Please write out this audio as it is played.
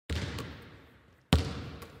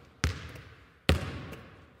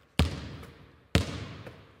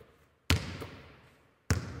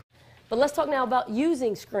But let's talk now about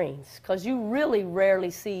using screens, because you really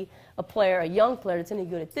rarely see a player, a young player, that's any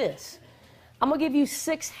good at this. I'm going to give you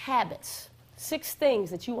 6 habits, 6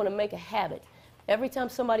 things that you want to make a habit every time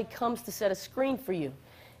somebody comes to set a screen for you.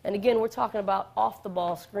 And again, we're talking about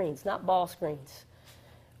off-the-ball screens, not ball screens.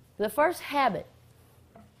 The first habit,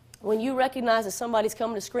 when you recognize that somebody's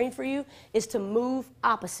coming to screen for you, is to move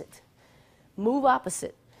opposite. Move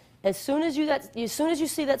opposite. As soon as you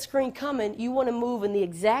see that screen coming, you want to move in the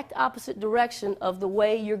exact opposite direction of the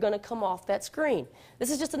way you're going to come off that screen.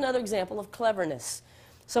 This is just another example of cleverness.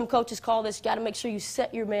 Some coaches call this, you got to make sure you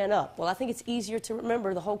set your man up. Well, I think it's easier to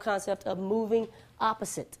remember the whole concept of moving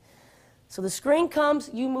opposite. So the screen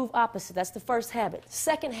comes, you move opposite. That's the first habit.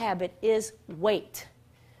 Second habit is wait.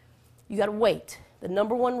 You got to wait. The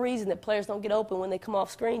number one reason that players don't get open when they come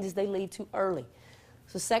off screens is they leave too early.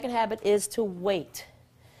 So the second habit is to wait.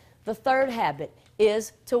 The third habit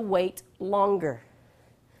is to wait longer.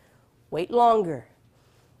 Wait longer.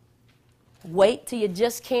 Wait till you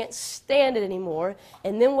just can't stand it anymore,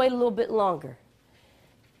 and then wait a little bit longer.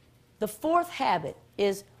 The fourth habit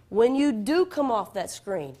is when you do come off that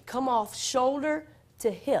screen, come off shoulder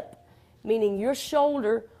to hip, meaning your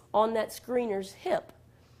shoulder on that screener's hip.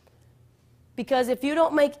 Because if you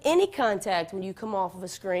don't make any contact when you come off of a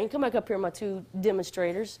screen, come back up here, my 2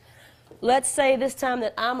 demonstrators. Let's say this time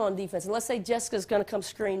that I'm on defense, and let's say Jessica's going to come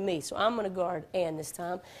screen me, so I'm going to guard Ann this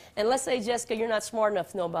time. And let's say, Jessica, you're not smart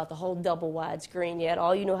enough to know about the whole double wide screen yet.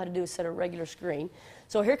 All you know how to do is set a regular screen.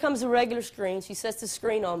 So here comes the regular screen. She sets the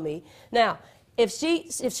screen on me. Now, if she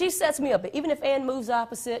sets me up, even if Ann moves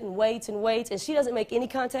opposite and waits, and she doesn't make any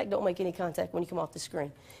contact, don't make any contact when you come off the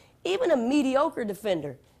screen. Even a mediocre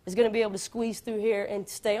defender is going to be able to squeeze through here and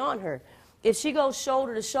stay on her. If she goes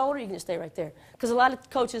shoulder to shoulder, you can just stay right there. Because a lot of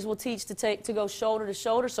coaches will teach to go shoulder to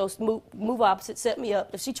shoulder, so move opposite, set me up.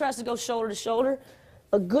 If she tries to go shoulder to shoulder,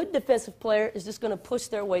 a good defensive player is just going to push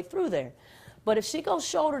their way through there. But if she goes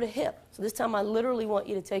shoulder to hip, so this time I literally want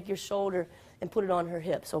you to take your shoulder and put it on her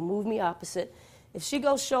hip. So move me opposite. If she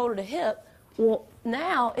goes shoulder to hip, well,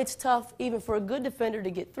 now it's tough even for a good defender to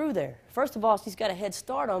get through there. First of all, she's got a head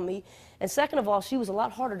start on me. And second of all, she was a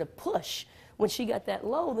lot harder to push when she got that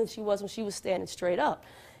low than she was when she was standing straight up.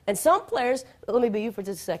 And some players, let me be you for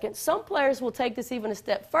just a second, some players will take this even a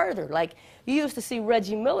step further. Like you used to see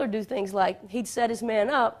Reggie Miller do things like he'd set his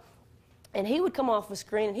man up and he would come off the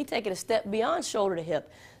screen and he'd take it a step beyond shoulder to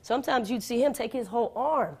hip. Sometimes you'd see him take his whole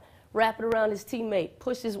arm, wrap it around his teammate,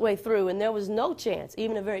 push his way through, and there was no chance.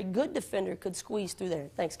 Even a very good defender could squeeze through there.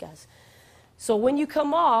 Thanks, guys. So when you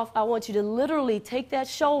come off, I want you to literally take that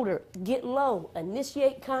shoulder, get low,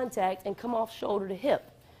 initiate contact, and come off shoulder to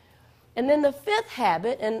hip. And then the fifth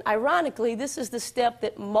habit, and ironically, this is the step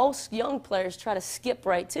that most young players try to skip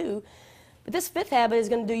right to, but this fifth habit is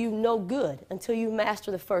going to do you no good until you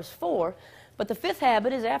master the first 4. But the fifth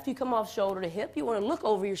habit is after you come off shoulder to hip, you want to look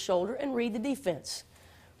over your shoulder and read the defense.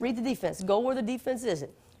 Read the defense. Go where the defense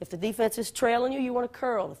isn't. If the defense is trailing you, you want to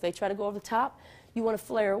curl. If they try to go over the top, you want to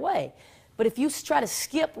flare away. But if you try to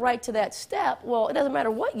skip right to that step, well, it doesn't matter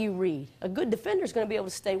what you read. A good defender is going to be able to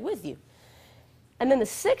stay with you. And then the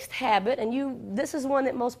sixth habit, and this is one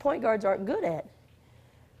that most point guards aren't good at.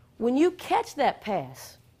 When you catch that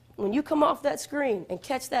pass, when you come off that screen and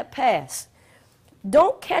catch that pass,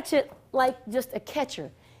 don't catch it like just a catcher.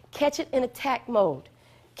 Catch it in attack mode.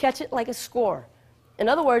 Catch it like a scorer. In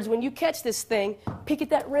other words, when you catch this thing, peek at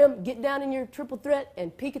that rim, get down in your triple threat,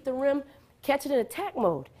 and peek at the rim, catch it in attack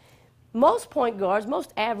mode. Most point guards,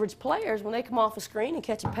 most average players, when they come off a screen and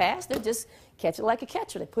catch a pass, they just catch it like a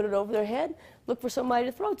catcher. They put it over their head, look for somebody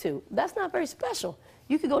to throw to. That's not very special.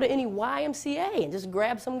 You could go to any YMCA and just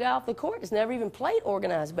grab some guy off the court that's never even played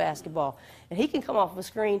organized basketball, and he can come off of a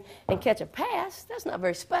screen and catch a pass. That's not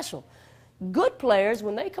very special. Good players,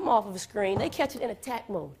 when they come off of a screen, they catch it in attack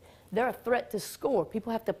mode. They're a threat to score.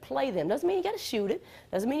 People have to play them. Doesn't mean you got to shoot it.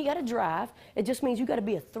 Doesn't mean you got to drive. It just means you got to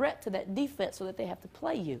be a threat to that defense so that they have to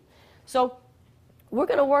play you. So we're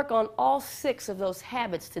going to work on all 6 of those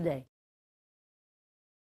habits today.